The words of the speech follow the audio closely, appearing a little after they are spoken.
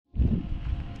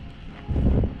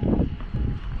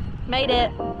Made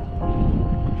it.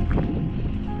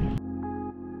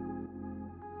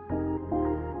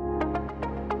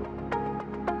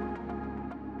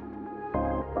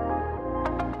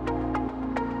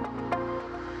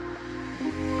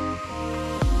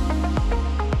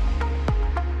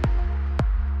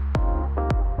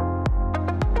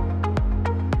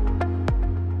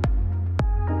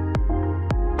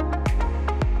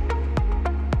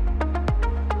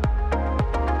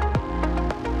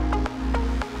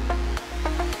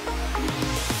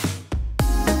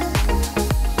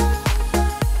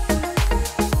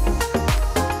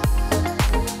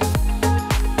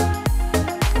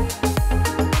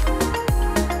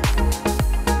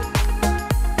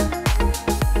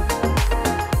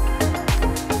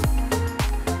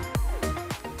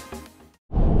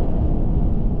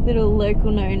 Little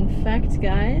local known fact,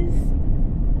 guys,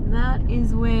 that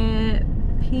is where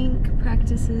Pink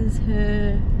practices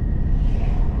her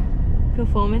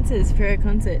performances for her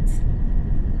concerts,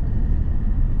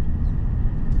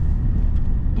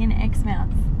 in Exmouth.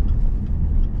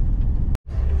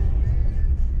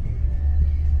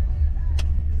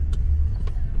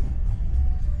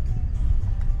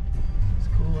 It's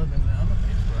cooler than the other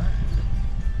people, right?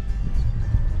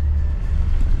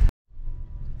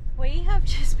 We have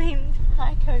just been,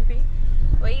 hi Kobe,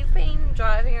 we've been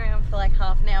driving around for like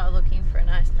half an hour looking for a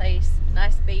nice place,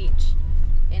 nice beach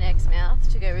in Exmouth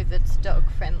to go with. It's dog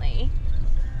friendly.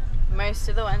 Most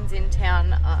of the ones in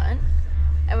town aren't,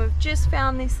 and we've just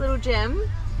found this little gem.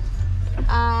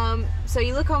 So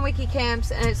you look on Wiki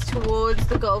Camps and it's towards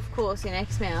the golf course in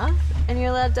Exmouth, and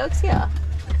you're allowed dogs here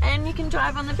and you can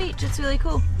drive on the beach. It's really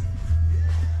cool.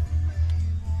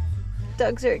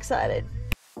 Dogs are excited.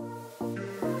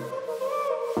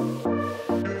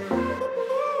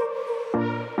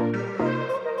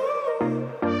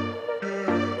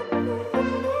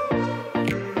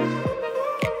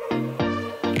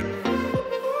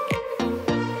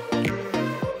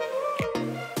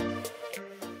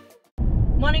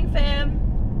 Morning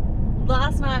fam.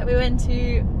 Last night we went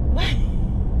to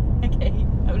okay,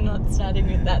 I'm not starting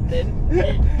with that then.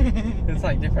 It's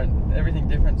like different, everything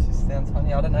different just sounds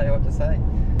funny. I don't know what to say.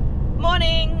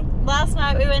 Morning. Last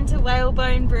night we went to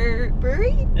Whalebone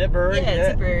brewery? Yeah, brewery. Yeah,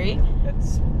 it's a brewery.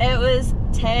 It was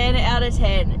 10 out of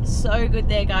 10. So good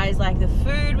there, guys. Like, the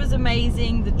food was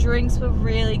amazing, the drinks were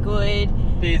really good.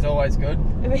 Beer's always good.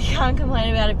 We can't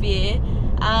complain about a beer.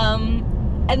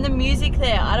 And the music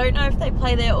there, I don't know if they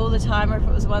play there all the time or if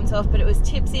it was once off, but it was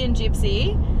Tipsy and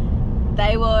Gypsy.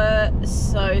 They were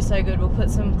so, so good. We'll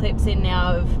put some clips in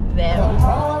now of them.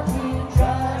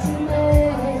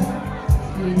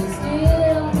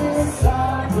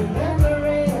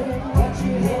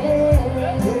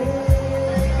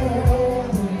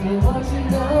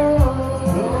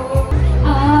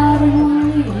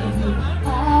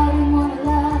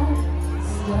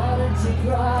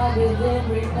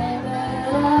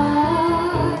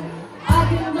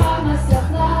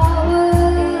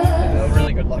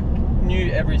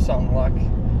 Every song, like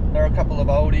there were a couple of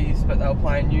oldies, but they were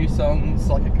playing new songs,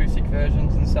 like acoustic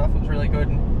versions and stuff. It was really good,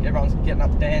 and everyone's getting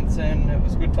up dancing. It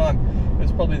was a good time. It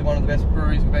was probably one of the best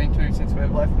breweries we've been to since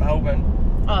we've left Melbourne.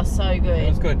 Oh, so good. It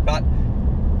was good, but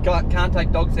can't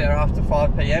take dogs there after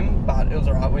 5 PM, but it was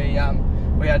alright.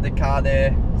 We had the car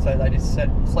there, so they just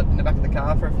slept in the back of the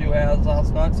car for a few hours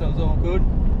last night, so it was all good.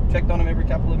 Checked on them every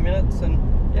couple of minutes, and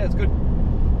yeah, it's good.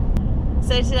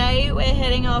 So today we're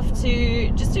heading off to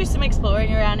just do some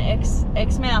exploring around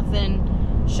Exmouth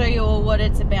and show you all what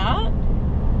it's about.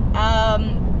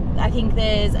 I think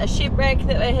there's a shipwreck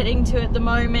that we're heading to at the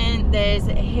moment. There's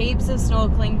heaps of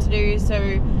snorkelling to do,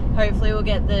 so hopefully we'll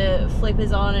get the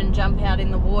flippers on and jump out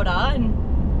in the water and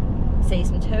see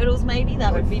some turtles maybe.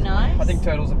 That would be nice. I think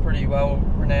turtles are pretty well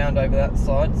renowned over that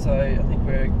side, so I think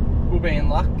we'll be in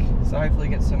luck. So hopefully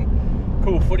get some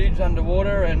cool footage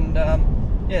underwater, and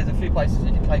yeah, there's a few places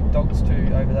you can take dogs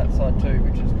to over that side too,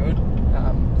 which is good.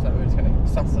 So we're just going to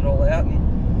suss it all out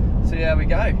and see how we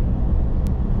go.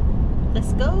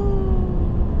 Let's go.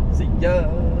 See ya.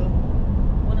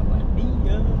 Wanna be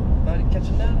ya. Buddy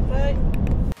catching down the plate.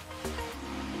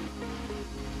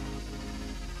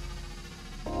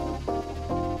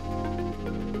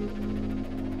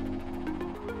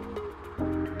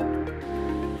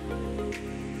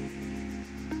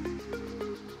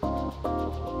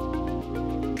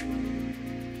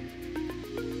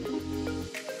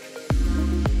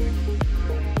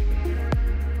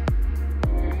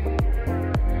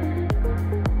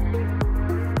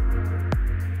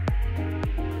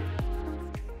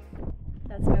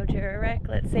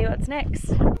 Let's see what's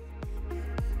next.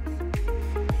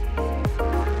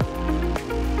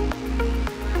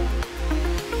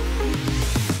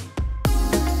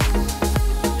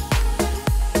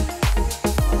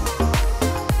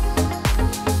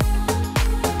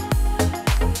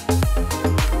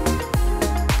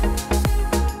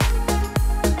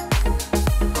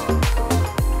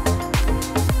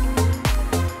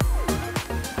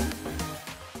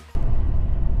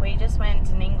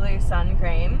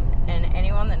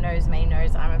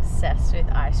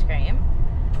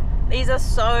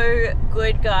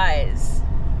 good, guys.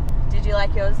 Did you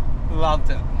like yours? Loved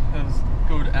it. It was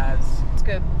good as. It's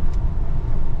good.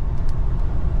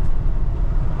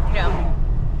 Yeah.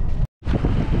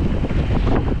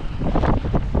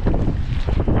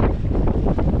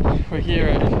 We're here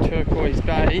at Turquoise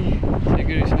Bay to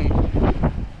do some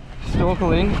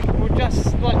snorkelling. We're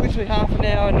just like literally half an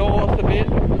hour north a bit,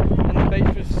 and the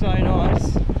beach was so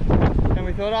nice. And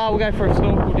we thought, oh, we'll go for a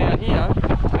snorkel down here,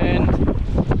 and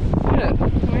yeah,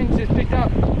 the wind's just picked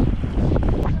up.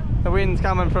 The wind's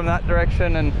coming from that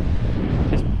direction and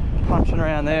just punching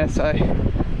around there, so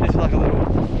this is like a little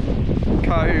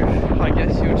cove, I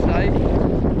guess you would say.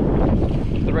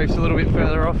 The reef's a little bit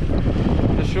further off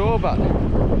the shore, but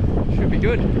should be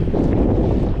good.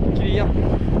 Giddy up.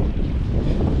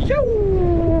 Yo!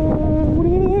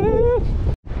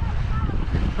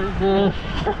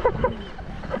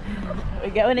 We're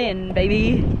going in,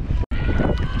 baby.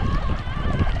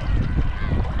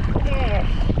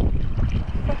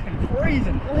 Fucking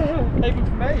freezing. Even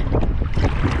for me.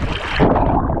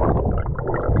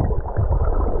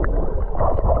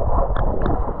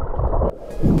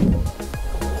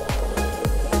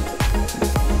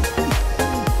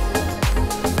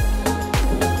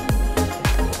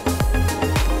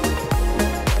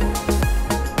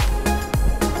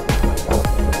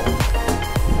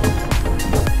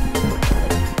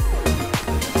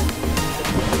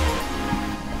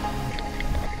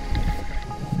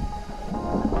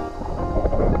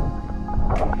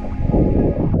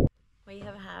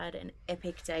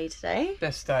 Epic day today.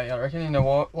 Best day, I reckon, in a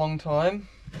long time.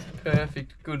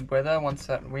 Perfect, good weather. Once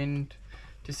that wind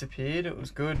disappeared, it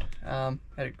was good. Had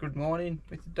a good morning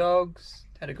with the dogs.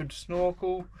 Had a good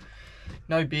snorkel.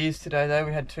 No beers today though.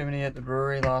 We had too many at the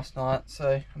brewery last night,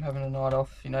 so I'm having a night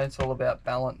off. You know, it's all about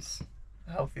balance,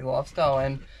 a healthy lifestyle.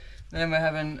 And then we're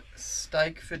having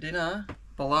steak for dinner.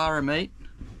 Balara meat.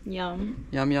 Yum.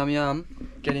 Yum, yum,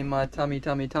 yum. Get in my tummy,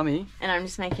 tummy, tummy. And I'm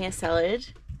just making a salad.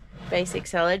 Basic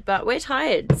salad, but we're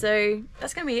tired, so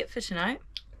that's gonna be it for tonight.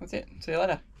 That's it. See you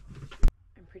later.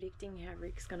 I'm predicting how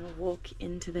Rick's gonna walk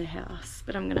into the house,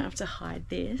 but I'm gonna have to hide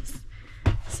this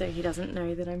so he doesn't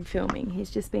know that I'm filming. He's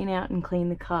just been out and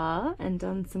cleaned the car and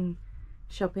done some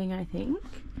shopping, I think.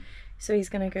 So he's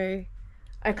gonna go.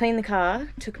 I cleaned the car,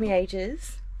 took me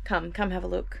ages. Come have a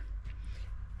look.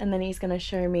 And then he's gonna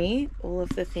show me all of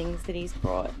the things that he's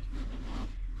brought.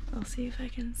 I'll see if I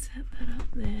can set that up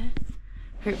there.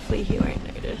 Hopefully he won't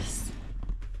notice.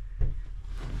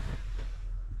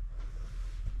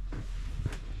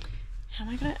 How am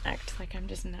I gonna act like I'm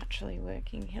just naturally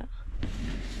working here?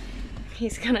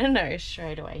 He's gonna know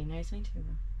straight away. He knows me too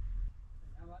well.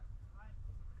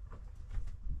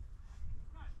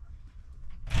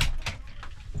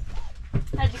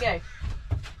 How'd you go?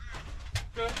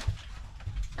 Good.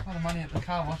 A lot of money at the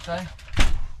car wash day,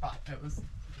 but it was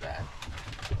bad.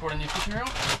 Bought a new fishing reel.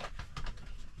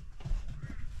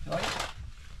 Do you like it?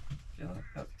 Do you like it?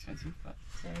 That was expensive, but...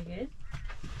 Very good.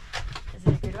 Is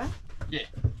it a good one? Yeah.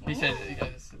 He said that, he goes,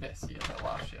 it's the best. He got that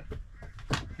last year.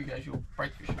 He goes, you'll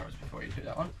break fishing rods before you do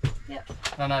that one. Yep.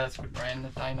 And I know that's a good brand, the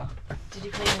Dana. Did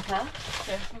you clean the car?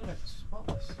 Yeah, look at it, it's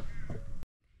spotless.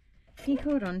 He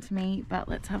called on to me, but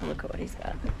let's have a look at what he's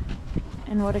got.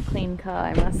 And what a clean car,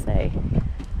 I must say.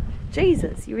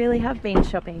 Jesus, you really have been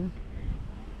shopping.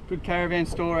 Good caravan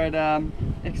store at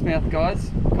Exmouth,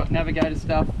 guys. Got Navigator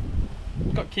stuff,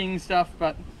 got King stuff,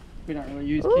 but we don't really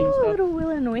use King stuff. Little Will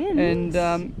and Wind. And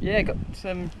yeah, got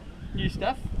some new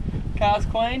stuff. Car's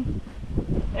clean.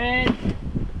 And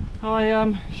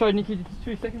I showed Nikki just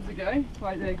 2 seconds ago.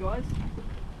 Right there, guys.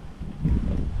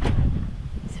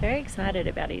 He's very excited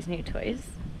about his new toys.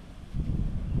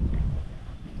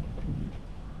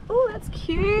 Oh, that's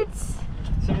cute.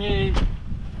 Some new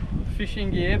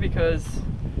fishing gear, because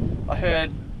I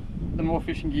heard the more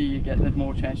fishing gear you get, the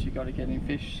more chance you got of getting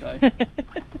fish. So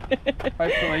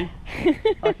hopefully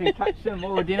I can catch them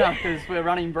all at dinner, because we're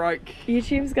running broke.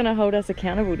 YouTube's gonna hold us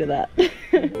accountable to that.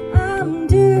 I'm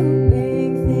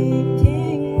doing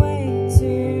thinking way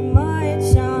too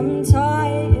much. I'm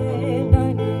tired,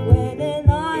 don't know where the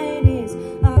line is.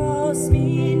 I'll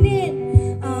spin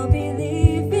it. I'll be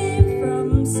leaving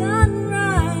from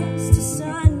sunrise to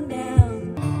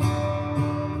sundown.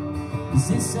 'Cause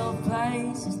this old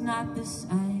place is not the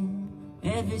same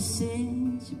ever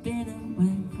since you've been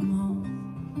away from home.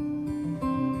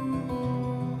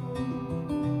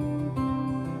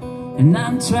 And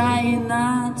I'm trying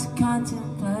not to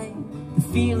contemplate the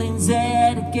feelings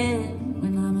that I get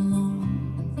when I'm alone.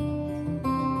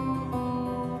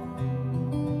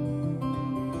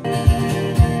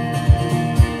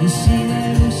 You see the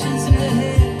oceans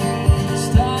ahead,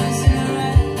 stars in the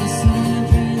red, the sun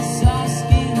dress our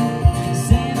skin.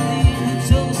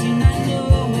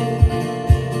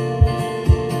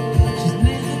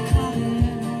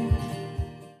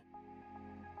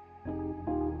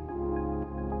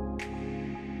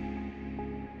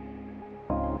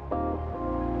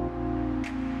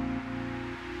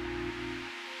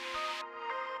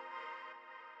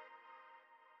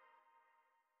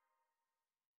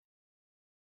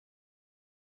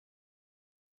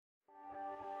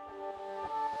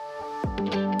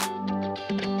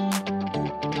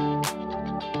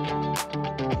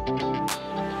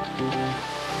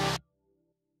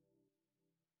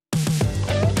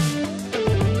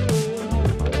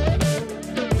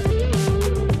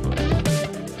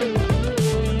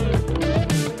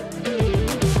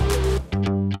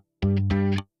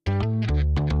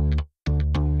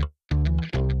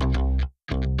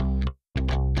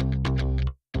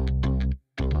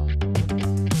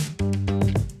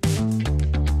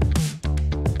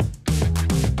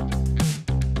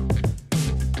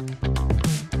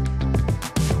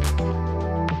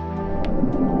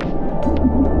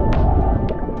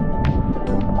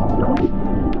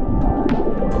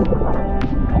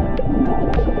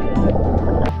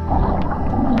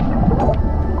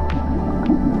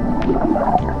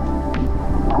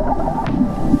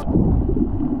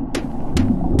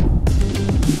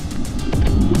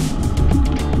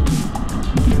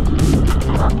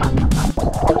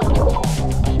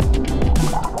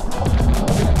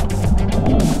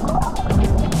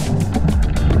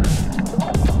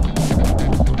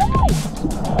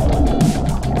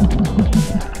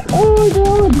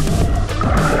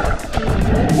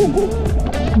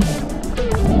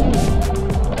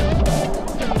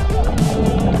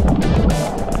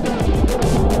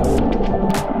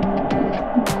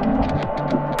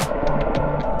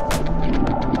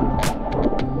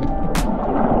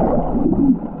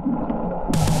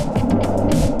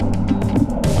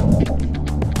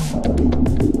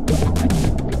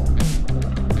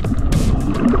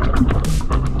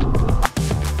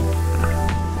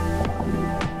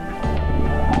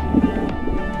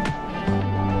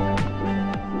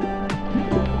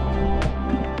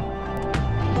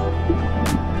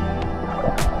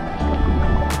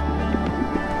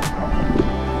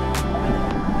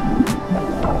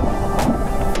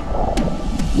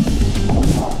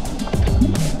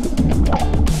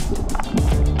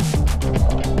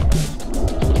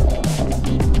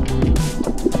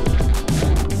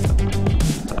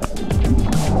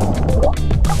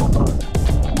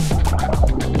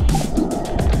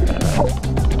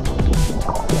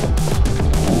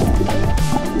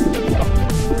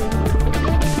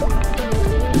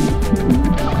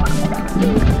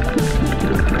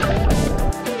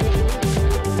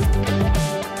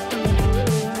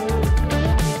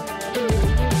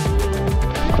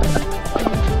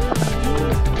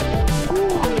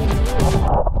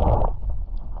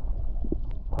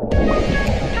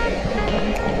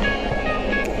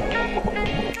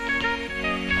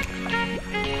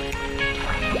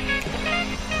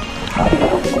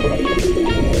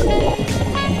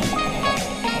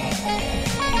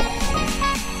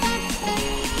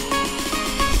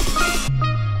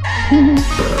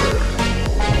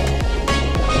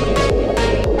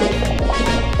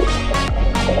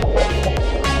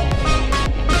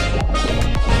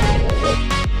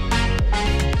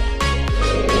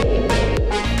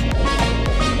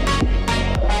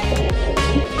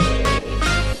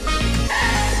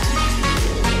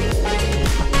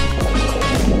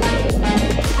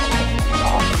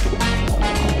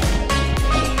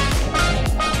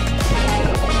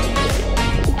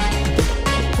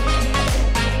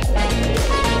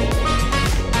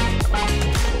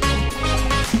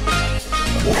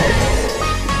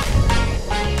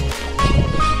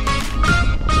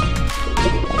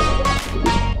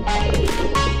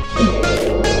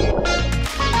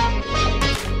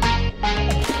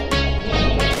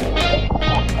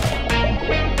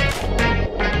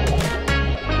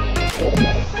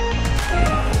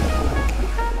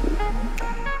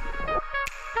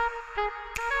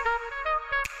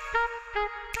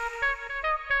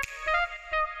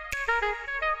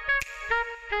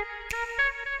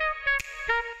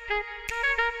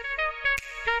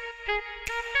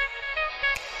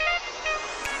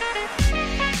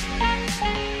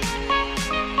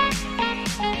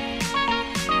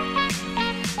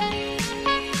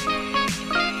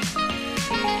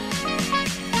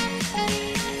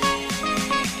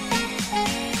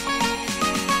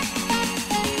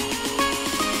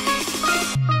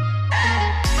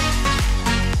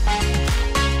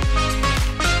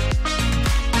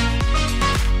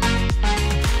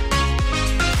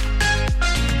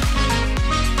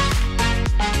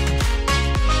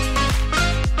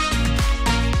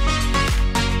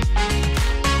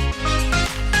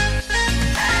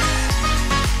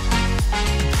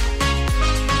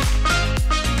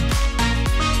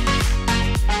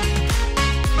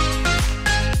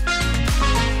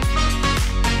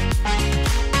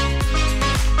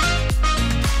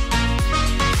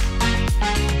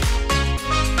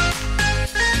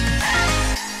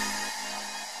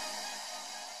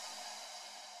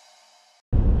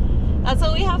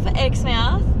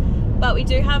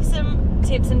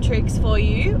 and tricks for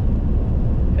you?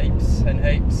 Heaps and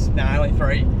heaps. No, only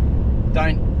 3.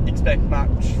 Don't expect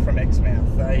much from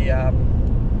Exmouth.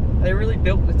 They really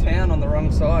built the town on the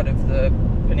wrong side of the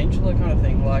peninsula kind of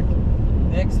thing. Like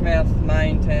the Exmouth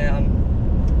main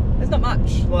town, there's not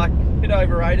much. Like a bit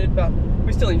overrated, but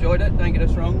we still enjoyed it. Don't get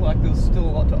us wrong. Like there's still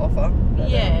a lot to offer. But,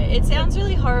 yeah, it sounds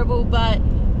really horrible, but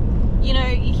you know,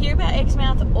 you hear about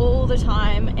Exmouth all the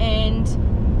time, and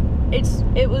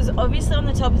it was obviously on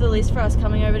the top of the list for us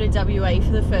coming over to WA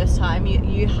for the first time.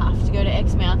 You have to go to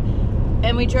Exmouth,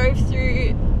 and we drove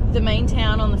through the main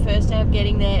town on the first day of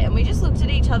getting there, and we just looked at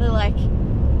each other like,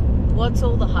 what's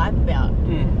all the hype about?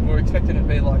 We're expecting it to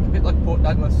be like a bit like Port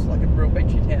Douglas, like a real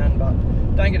beachy town, but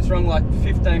don't get us wrong, like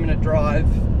 15-minute drive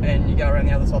and you go around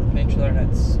the other side of the peninsula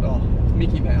and it's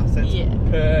Mickey Mouse. It's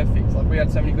perfect. Like we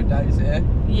had so many good days there.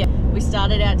 Yeah, we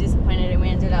started out disappointed and we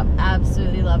ended up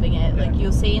absolutely loving it. Like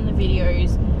you'll see in the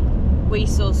videos, we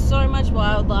saw so much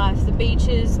wildlife. The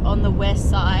beaches on the west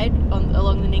side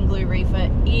along the Ningaloo Reef are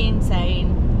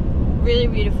insane. Really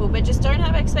beautiful, but just don't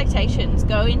have expectations.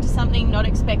 Go into something not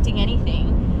expecting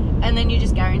anything, and then you're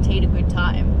just guaranteed a good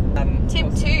time.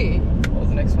 Tip 2. What was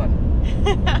the next one?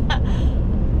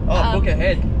 Book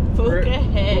ahead. Book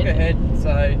ahead.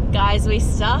 So, guys, we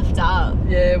stuffed up.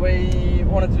 Yeah, we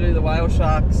wanted to do the whale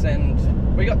sharks,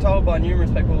 and we got told by numerous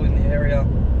people in the area,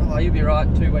 oh, you'll be right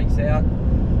 2 weeks out.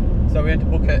 So we had to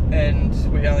book it,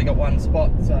 and we only got one spot.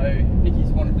 So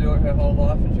Nikki's wanted to do it her whole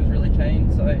life, and she was really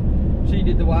keen. So she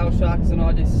did the whale sharks and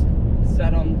I just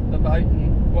sat on the boat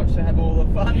and watched her have all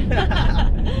the fun.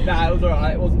 No, it was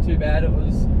alright, it wasn't too bad.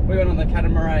 We went on the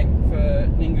catamaran for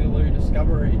Ningaloo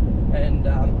Discovery and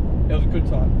it was a good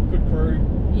time, good crew.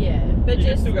 Yeah, but you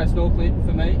can still go snorkeling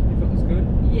for me if it was good.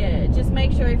 Yeah, just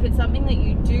make sure if it's something that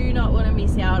you do not want to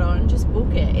miss out on, just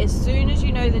book it. As soon as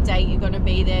you know the date you're going to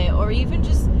be there, or even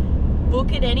just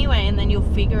book it anyway and then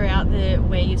you'll figure out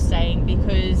where you're staying,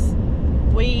 because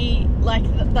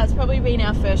that's probably been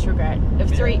our first regret of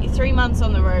 3 months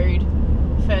on the road.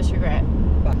 First regret.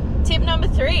 Tip number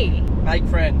 3: make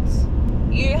friends.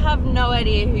 You have no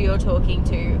idea who you're talking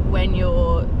to when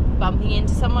you're bumping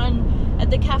into someone at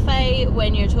the cafe,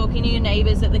 when you're talking to your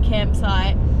neighbours at the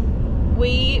campsite.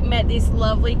 We met this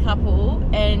lovely couple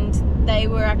and they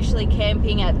were actually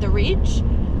camping at the Ridge,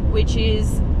 which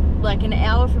is like an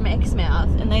hour from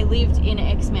Exmouth, and they lived in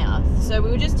Exmouth. So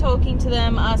we were just talking to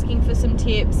them, asking for some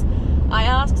tips. I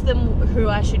asked them who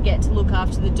I should get to look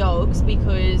after the dogs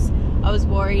because I was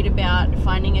worried about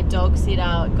finding a dog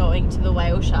sitter going to the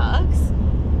whale sharks.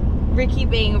 Ricky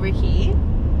being Ricky.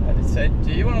 I just said,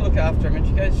 do you want to look after him? And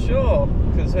she goes, sure,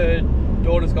 because her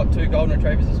daughter's got 2 golden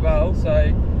retrievers as well.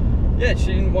 So yeah,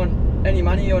 she didn't want any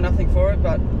money or nothing for it,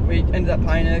 but we ended up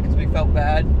paying her because we felt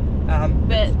bad.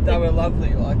 But they were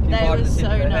lovely, like they were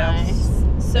so nice,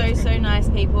 so nice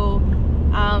people.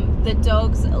 The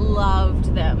dogs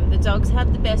loved them. The dogs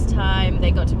had the best time.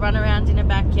 They got to run around in a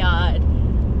backyard.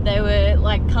 They were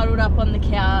like cuddled up on the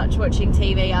couch watching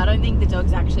TV. I don't think the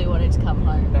dogs actually wanted to come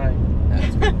home. No,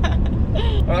 that's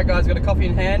good. Alright guys, got a coffee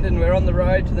in hand and we're on the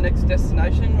road to the next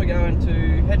destination. We're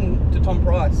heading to Tom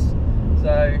Price.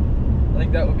 So I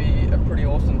think that would be a pretty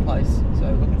awesome place. So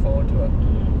looking forward to it.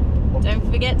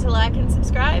 Don't forget to like and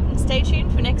subscribe and stay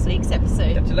tuned for next week's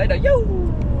episode. Catch you later. Yo!